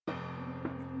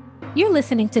You're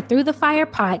listening to Through the Fire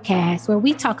podcast, where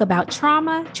we talk about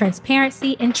trauma,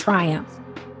 transparency, and triumph.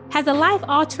 Has a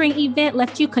life-altering event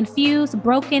left you confused,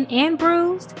 broken, and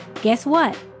bruised? Guess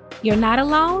what? You're not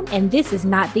alone, and this is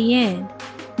not the end.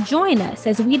 Join us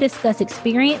as we discuss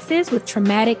experiences with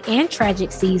traumatic and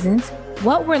tragic seasons,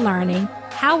 what we're learning,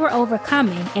 how we're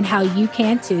overcoming, and how you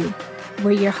can too.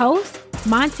 We're your hosts,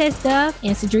 Montez Dove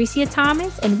and Cedricia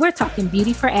Thomas, and we're talking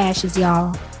beauty for ashes,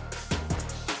 y'all.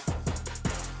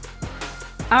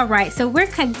 All right, so we're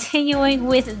continuing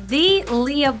with the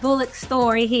Leah Bullock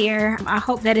story here. I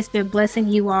hope that it's been blessing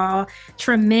you all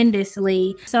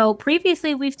tremendously. So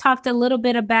previously, we've talked a little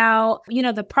bit about,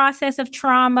 the process of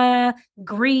trauma,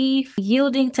 grief,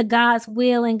 yielding to God's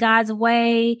will and God's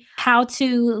way, how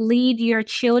to lead your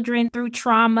children through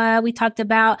trauma. We talked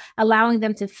about allowing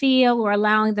them to feel or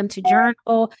allowing them to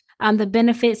journal. The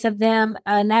benefits of them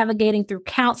navigating through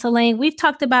counseling. We've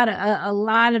talked about a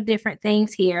lot of different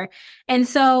things here. And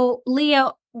so,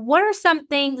 Leah, what are some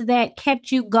things that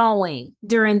kept you going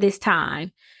during this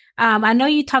time? I know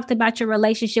you talked about your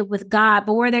relationship with God,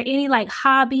 but were there any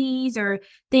hobbies or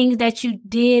things that you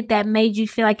did that made you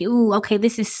feel like, ooh, okay,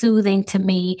 this is soothing to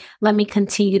me. Let me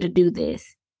continue to do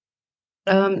this.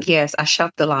 Yes, I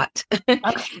shopped a lot. Okay.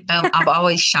 I've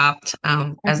always shopped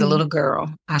as a little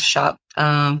girl. I shopped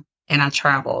and I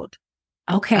traveled.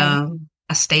 Okay.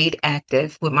 I stayed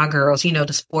active with my girls.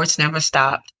 The sports never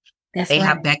stopped. That's they right.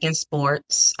 have back in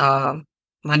sports.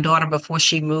 My daughter, before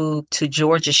she moved to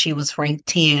Georgia, she was ranked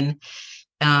 10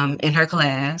 in her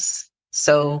class.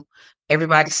 So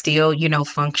everybody still,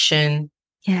 function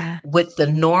with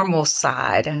the normal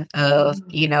side of,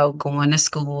 going to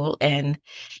school, and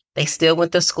they still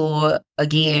went to school,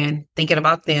 again, thinking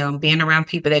about them, being around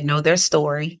people that know their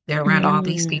story. They're around all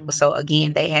these people. So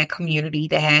again, they had community,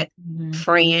 they had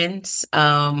friends.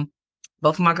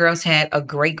 Both of my girls had a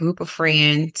great group of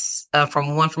friends from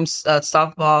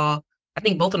softball. I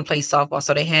think both of them played softball.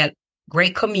 So they had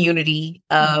great community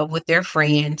with their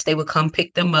friends. They would come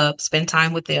pick them up, spend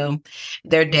time with them.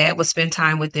 Their dad would spend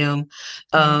time with them.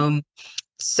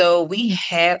 So we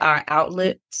had our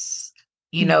outlets,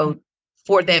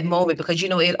 for that moment, because,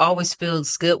 it always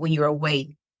feels good when you're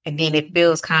away. And then it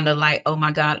feels kind of like, oh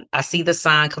my God, I see the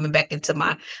sign coming back into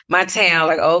my town.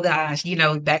 Like, oh gosh,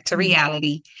 back to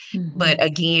reality. But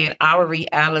again, our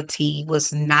reality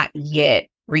was not yet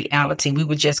reality. We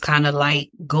were just kind of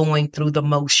going through the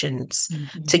motions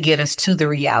to get us to the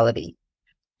reality.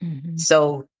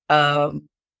 So,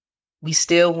 we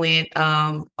still went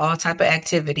all type of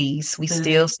activities. We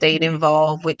still stayed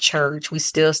involved with church. We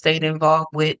still stayed involved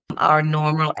with our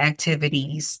normal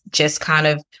activities, just kind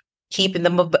of keeping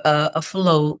them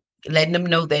afloat, letting them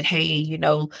know that, hey,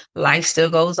 life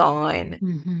still goes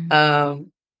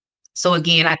on. So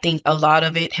again, I think a lot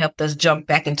of it helped us jump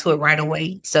back into it right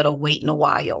away instead of waiting a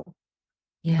while.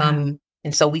 And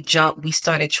so we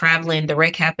started traveling. The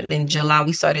wreck happened in July.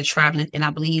 We started traveling, and I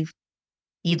believe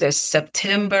either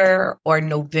September or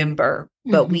November,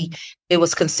 but it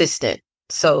was consistent.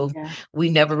 So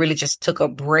we never really just took a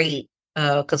break.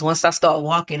 Because once I started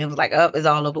walking, it was like, it's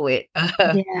all over with.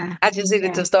 I just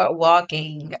needed to start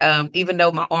walking. Even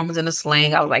though my arm was in a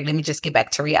sling, I was like, let me just get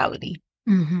back to reality.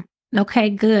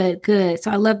 Okay, good. So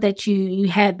I love that you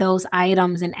had those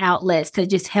items and outlets to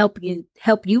just help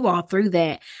you all through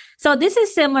that. So this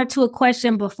is similar to a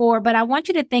question before, but I want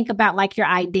you to think about your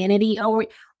identity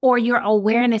or your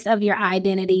awareness of your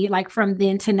identity, from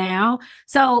then to now.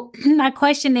 So my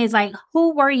question is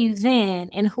who were you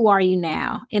then and who are you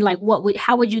now? And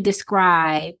how would you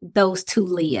describe those two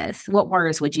Leahs? What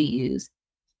words would you use?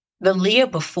 The Leah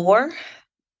before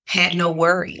had no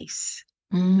worries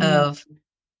of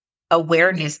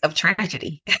awareness of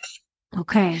tragedy.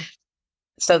 Okay.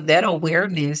 So that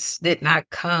awareness did not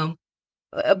come.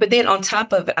 But then on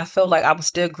top of it, I felt like I was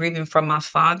still grieving from my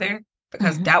father,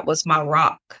 because that was my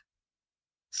rock.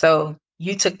 So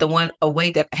you took the one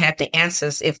away that had the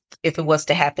answers. If it was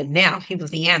to happen now, he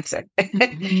was the answer.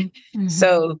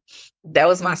 So that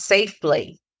was my safe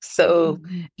place. So,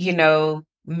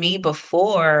 me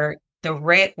before the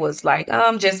wreck was like, oh,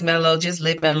 I'm just mellow, just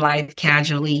living life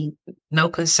casually, no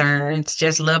concerns,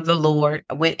 just love the Lord.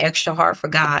 I went extra hard for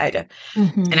God.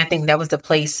 And I think that was the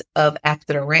place of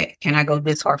after the wreck. Can I go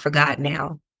this hard for God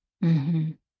now?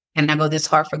 And I go this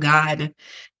hard for God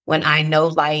when I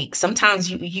know,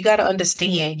 sometimes you got to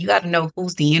understand, you got to know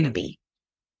who's the enemy.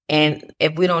 And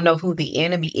if we don't know who the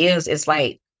enemy is, it's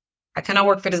like, I cannot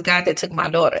work for this guy that took my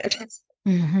daughter. It's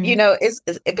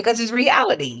because it's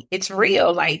reality. It's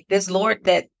real. This Lord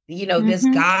that, this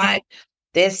God,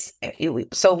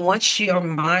 so once your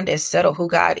mind is settled who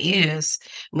God is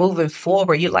moving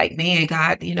forward, you're like, man,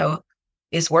 God,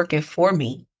 is working for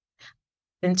me.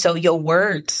 And so your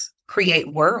words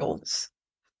create worlds.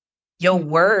 Your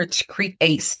words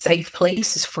create safe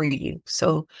places for you.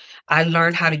 So I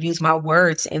learned how to use my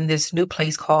words in this new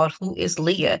place called Who is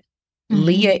Leah?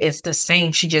 Leah is the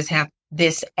same. She just have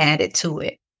this added to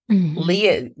it.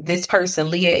 Leah, this person,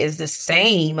 Leah is the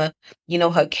same,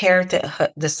 her character,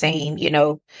 the same,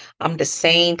 I'm the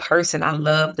same person. I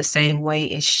love the same way.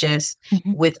 It's just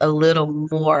with a little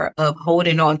more of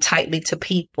holding on tightly to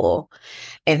people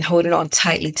and holding on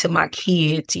tightly to my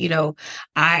kids.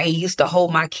 I used to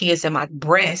hold my kids in my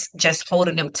breast, just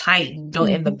holding them tight,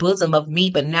 in the bosom of me.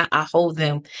 But now I hold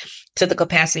them to the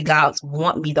capacity God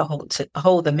want me to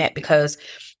hold them at, because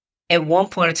at one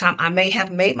point in time, I may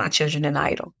have made my children an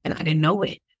idol and I didn't know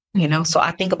it, So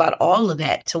I think about all of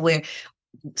that, to where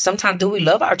sometimes, do we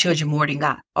love our children more than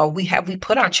God? Or we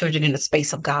put our children in the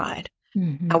space of God?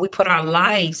 How we put our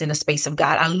lives in the space of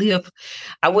God?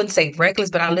 I wouldn't say reckless,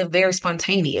 but I live very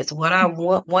spontaneous. What I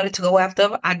wanted to go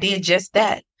after, I did just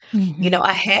that.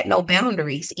 I had no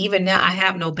boundaries. Even now, I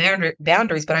have no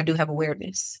boundaries, but I do have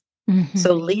awareness.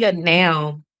 So Leah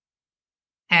now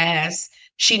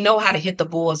she know how to hit the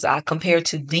bullseye, compared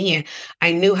to then.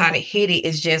 I knew how to hit it.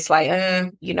 It's just like,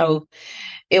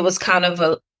 it was kind of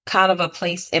a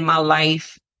place in my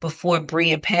life before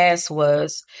Brian passed,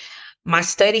 was my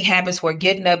study habits were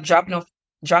getting up, dropping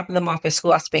them off at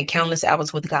school. I spent countless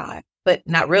hours with God, but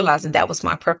not realizing that was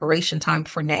my preparation time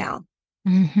for now.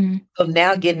 So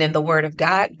now, getting in the Word of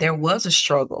God, there was a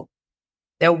struggle.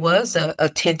 There was a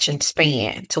attention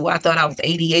span to where I thought I was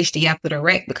ADHD after the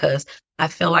wreck, because I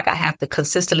feel like I have to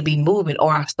consistently be moving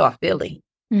or I start feeling.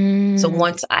 So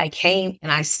once I came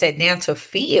and I sat down to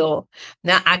feel,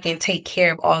 now I can take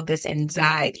care of all this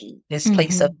anxiety, this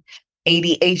place of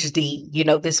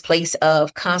ADHD, this place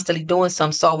of constantly doing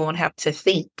something, so I won't have to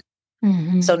think.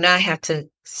 So now I have to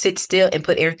sit still and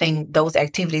put everything, those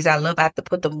activities I love, I have to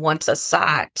put them once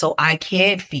aside so I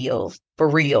can feel for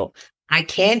real. I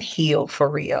can heal for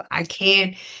real. I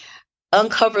can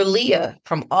uncover Leah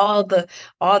from all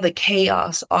the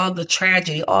chaos, all the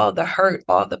tragedy, all the hurt,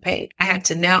 all the pain. I had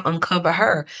to now uncover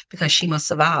her, because she must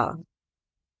survive.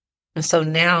 And so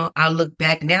now I look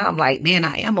back now, I'm like, man,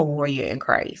 I am a warrior in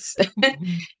Christ.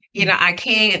 I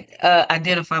can't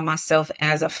identify myself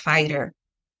as a fighter,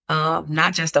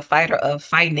 not just a fighter of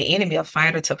fighting the enemy, a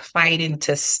fighter to fight and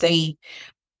to stay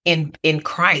in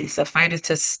Christ, a fighter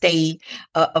to stay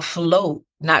afloat,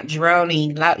 not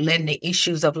drowning, not letting the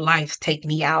issues of life take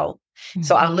me out.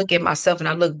 So I look at myself and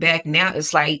I look back now,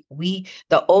 it's like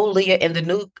the old Leah and the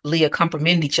new Leah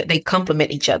complement each other. They complement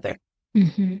each other.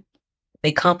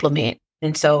 They complement.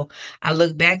 And so I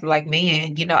look back like,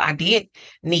 man, I did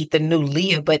need the new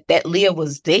Leah, but that Leah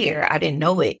was there. I didn't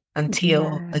know it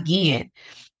until, again,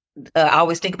 I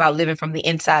always think about living from the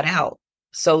inside out.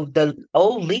 So the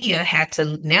old Leah had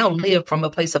to now live from a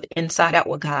place of inside out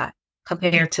with God,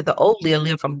 compared to the old Leah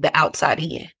live from the outside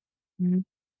in.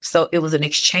 So it was an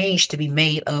exchange to be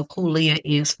made of who Leah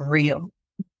is for real,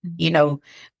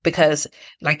 because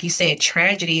like you said,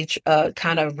 tragedy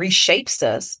kind of reshapes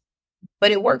us,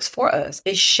 but it works for us.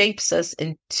 It shapes us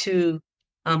into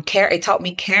character. It taught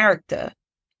me character.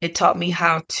 It taught me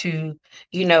how to,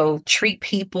 treat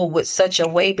people with such a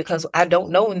way, because I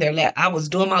don't know when they're left. I was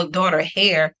doing my daughter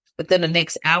hair, but then the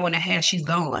next hour and a half, she's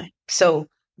gone. So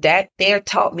that there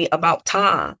taught me about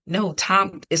time. No,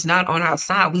 time is not on our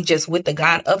side. We just with the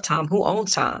God of time, who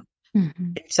owns time.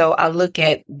 So I look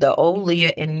at the old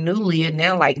Leah and new Leah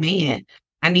now like, man,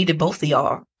 I needed both of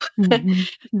y'all.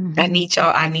 I need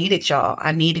y'all. I needed y'all.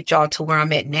 I needed y'all to where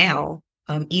I'm at now.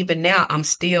 Even now,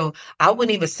 I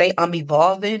wouldn't even say I'm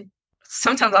evolving.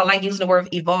 Sometimes I like using the word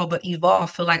evolve, but evolve, I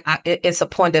feel like it's a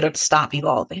point that it'll stop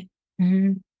evolving.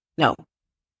 No.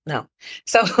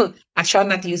 So I try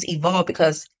not to use evolve,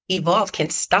 because evolve can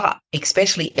stop,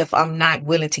 especially if I'm not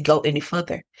willing to go any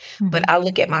further. But I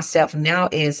look at myself now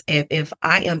as if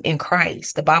I am in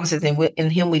Christ. The Bible says in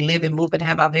him we live and move and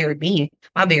have our very being.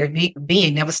 My very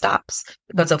being never stops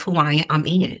because of who I'm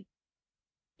in.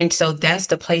 And so that's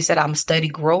the place that I'm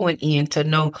growing in, to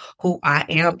know who I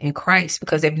am in Christ.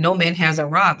 Because if no man has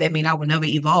arrived, that means I will never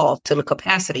evolve to the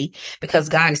capacity, because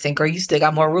God is saying, girl, you still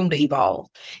got more room to evolve.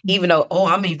 Even though,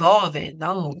 I'm evolving.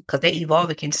 No, because that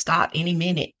evolving can stop any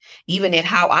minute. Even in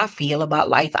how I feel about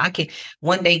life, I can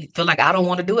one day feel like I don't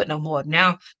want to do it no more.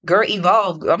 Now, girl,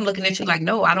 evolve. I'm looking at you like,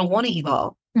 no, I don't want to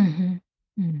evolve.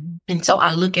 And so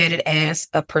I look at it as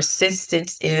a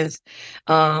persistence is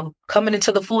coming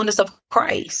into the fullness of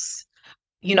Christ.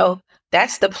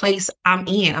 That's the place I'm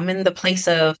in. I'm in the place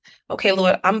of, okay,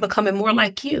 Lord, I'm becoming more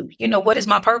like you. What is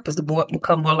my purpose? To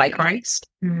become more like Christ.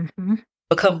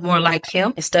 become more like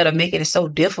him instead of making it so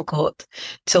difficult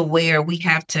to where we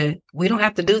don't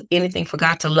have to do anything for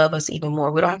God to love us even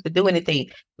more. We don't have to do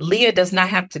anything. Leah does not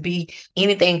have to be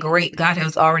anything great. God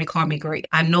has already called me great.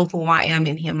 I know who I am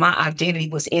in him. My identity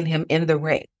was in him in the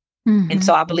wreck. And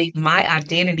so I believe my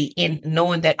identity in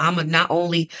knowing that I'm not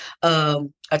only a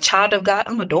child of God,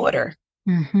 I'm a daughter.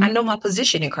 I know my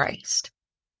position in Christ.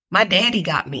 My daddy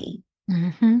got me,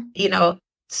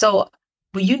 so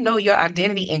when you know your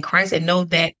identity in Christ and know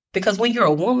that, because when you're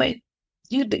a woman,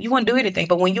 you want to do anything,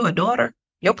 but when you're a daughter,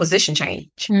 your position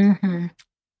change.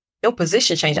 Your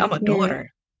position change. I'm a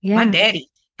daughter. My daddy,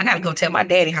 I got to go tell my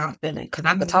daddy how I'm feeling, because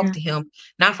I can talk to him,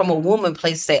 not from a woman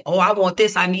place, say, oh, I want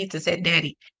this. I need to say,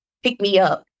 daddy, pick me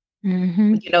up.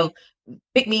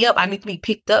 Pick me up. I need to be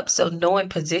picked up. So knowing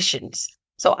positions.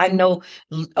 So I know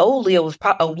old Leah was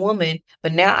a woman,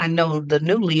 but now I know the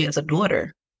new Leah is a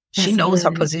daughter. She knows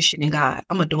her position in God.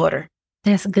 I'm a daughter.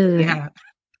 That's good. Yeah.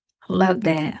 Love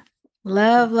that.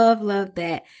 Love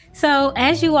that. So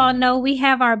as you all know, we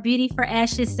have our Beauty for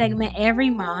Ashes segment every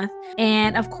month.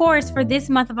 And of course, for this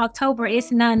month of October,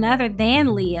 it's none other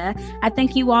than Leah. I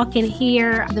think you all can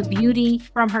hear the beauty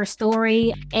from her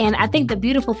story. And I think the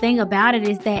beautiful thing about it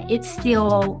is that it's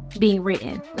still being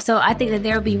written. So I think that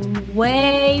there'll be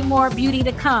way more beauty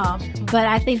to come. But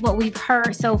I think what we've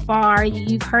heard so far,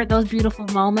 you've heard those beautiful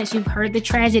moments. You've heard the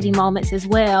tragedy moments as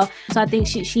well. So I think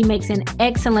she makes an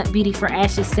excellent Beauty for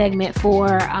Ashes segment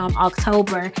for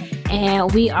October,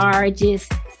 and we are just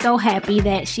so happy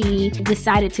that she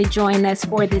decided to join us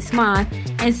for this month.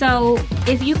 And so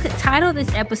if you could title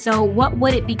this episode, what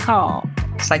would it be called?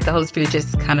 It's like the Holy Spirit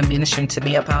just kind of ministering to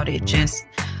me about it.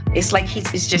 It's like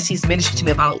he's ministering to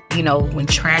me about, when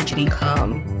tragedy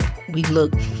comes, we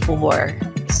look for,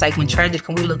 it's like when tragedy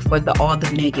comes, we look for all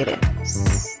the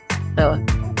negatives.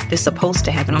 It's supposed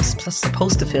to happen. I'm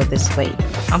supposed to feel this way.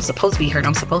 I'm supposed to be hurt.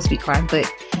 I'm supposed to be crying. But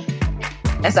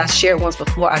as I shared once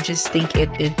before, I just think it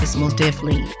is most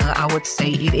definitely, I would say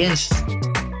it is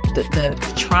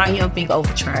the triumphing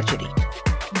over tragedy.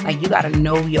 Like, you got to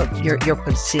know your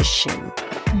position.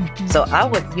 So I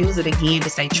would use it again to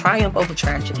say triumph over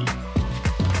tragedy.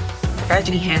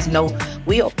 Tragedy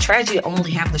tragedy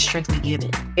only have the strength we give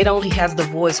it. It only has the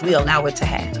voice we allow it to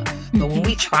have. But when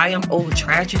we triumph over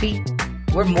tragedy,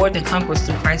 we're more than conquerors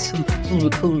through Christ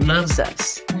who loves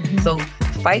us. So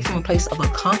fight from a place of a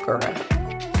conqueror,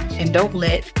 and don't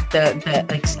let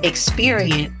the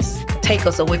experience take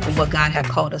us away from what God has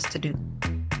called us to do.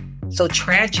 So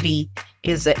tragedy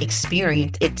is an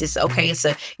experience.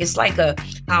 It's like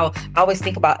how I always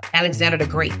think about Alexander the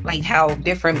Great, like how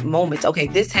different moments. Okay,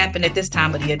 this happened at this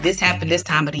time of the year. This happened this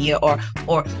time of the year, or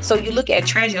so you look at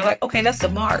tragedy like, okay, that's the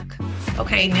mark.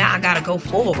 Okay, now I got to go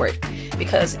forward,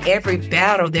 because every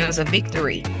battle there's a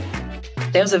victory.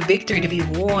 There's a victory to be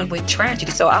won with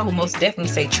tragedy. So I will most definitely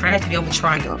say tragedy over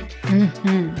triumph.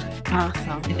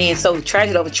 Awesome. And then so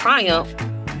tragedy over triumph,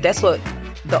 that's what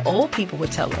the old people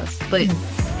would tell us. But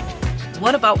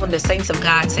what about when the saints of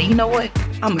God say, you know what?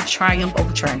 I'm a triumph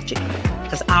over tragedy,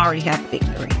 because I already have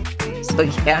victory. So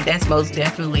yeah, that's most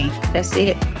definitely, that's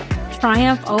it.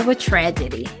 Triumph over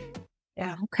tragedy.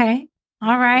 Yeah. Okay.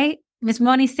 All right. Miss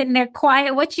Moni's sitting there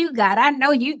quiet. What you got? I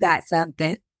know you got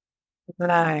something.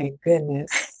 My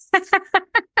goodness.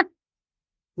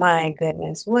 My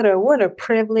goodness. What a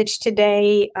privilege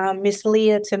today, Miss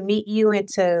Leah, to meet you and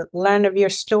to learn of your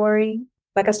story.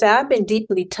 Like I said, I've been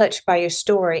deeply touched by your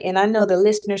story, and I know the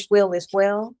listeners will as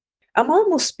well. I'm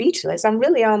almost speechless. I'm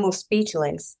really almost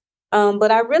speechless.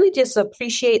 But I really just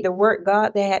appreciate the work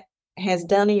God that has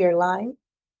done in your life,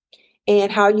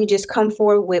 and how you just come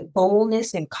forward with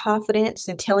boldness and confidence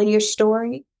and telling your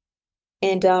story.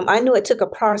 And I know it took a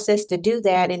process to do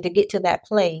that and to get to that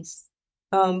place.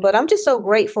 But I'm just so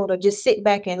grateful to just sit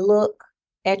back and look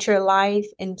at your life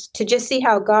and to just see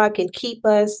how God can keep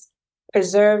us,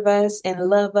 preserve us, and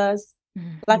love us.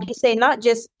 Like you say, not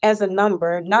just as a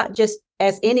number, not just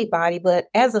as anybody, but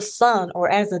as a son or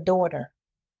as a daughter.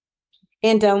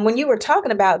 And when you were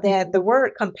talking about that, the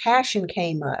word compassion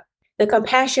came up, the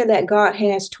compassion that God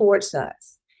has towards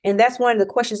us. And that's one of the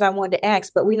questions I wanted to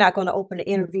ask, but we're not going to open the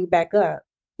interview back up.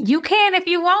 You can if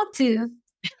you want to.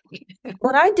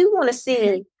 What I do want to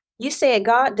see, you said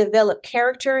God developed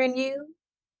character in you.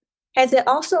 Has it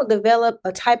also developed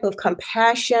a type of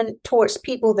compassion towards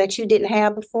people that you didn't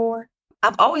have before?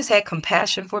 I've always had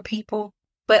compassion for people,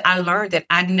 but I learned that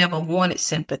I never wanted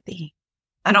sympathy.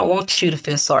 I don't want you to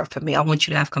feel sorry for me. I want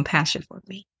you to have compassion for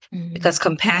me, because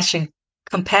compassion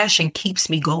keeps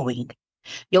me going.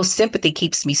 Your sympathy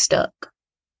keeps me stuck.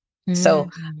 So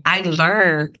I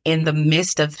learned in the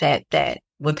midst of that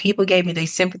when people gave me their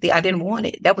sympathy, I didn't want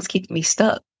it. That was keeping me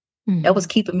stuck. That was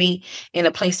keeping me in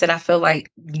a place that I felt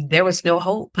like there was no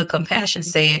hope. But compassion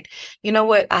said, you know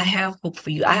what? I have hope for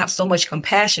you. I have so much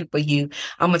compassion for you.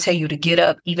 I'm going to tell you to get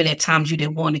up, even at times you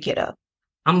didn't want to get up.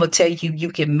 I'm going to tell you,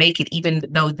 you can make it, even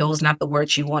though those not the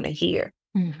words you want to hear.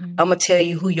 I'm going to tell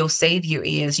you who your savior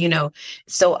is, you know?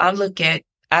 So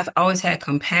I've always had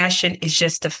compassion. It's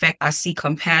just the fact I see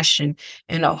compassion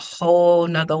in a whole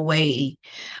nother way,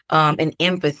 and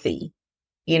empathy,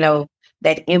 you know,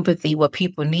 that empathy, what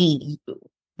people need.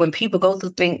 When people go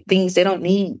through things, they don't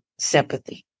need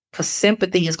sympathy, because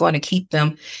sympathy is going to keep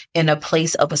them in a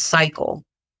place of a cycle.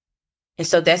 And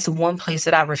so that's one place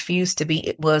that I refused to be.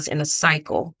 It was in a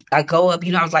cycle. I go up,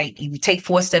 you know, I was like, you take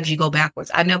 4 steps, you go backwards.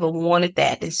 I never wanted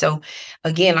that. And so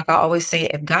again, like I always say,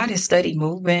 if God has studied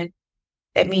movement,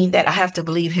 that means that I have to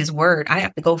believe his word. I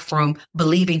have to go from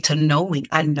believing to knowing.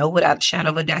 I know without a shadow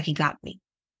of a doubt he got me.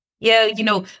 Yeah, you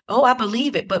know, I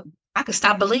believe it, but I can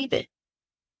stop believing.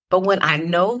 But when I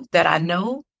know that I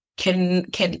know, can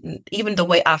even the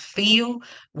way I feel,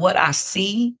 what I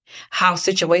see, how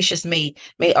situations may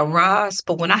arise,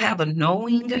 but when I have a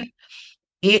knowing,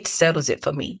 it settles it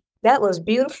for me. That was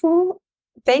beautiful.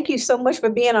 Thank you so much for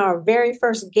being our very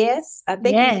first guest. I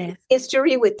think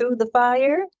history with Through the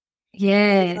Fire.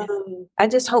 Yeah. I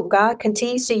just hope God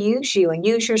continues to use you and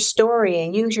use your story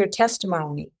and use your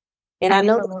testimony. And I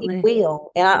know that he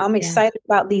will. And I'm excited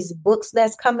about these books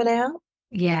that's coming out.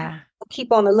 Yeah.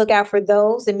 Keep on the lookout for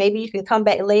those. And maybe you can come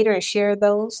back later and share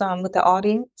those with the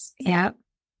audience. Yeah.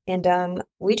 And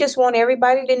we just want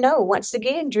everybody to know, once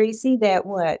again, Dreesy, that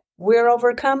we're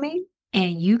overcoming.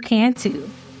 And you can too.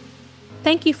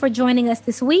 Thank you for joining us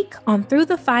this week on Through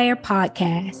the Fire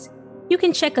podcast. You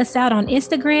can check us out on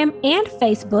Instagram and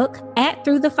Facebook at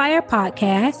Through the Fire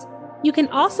Podcast. You can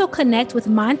also connect with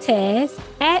Montez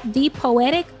at The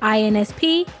Poetic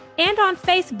INSP and on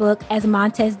Facebook as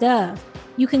Montez Dove.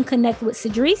 You can connect with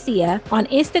Cedricia on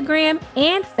Instagram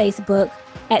and Facebook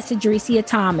at Cedricia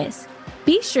Thomas.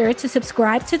 Be sure to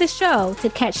subscribe to the show to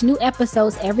catch new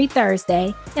episodes every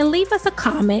Thursday and leave us a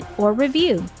comment or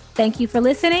review. Thank you for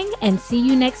listening and see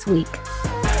you next week.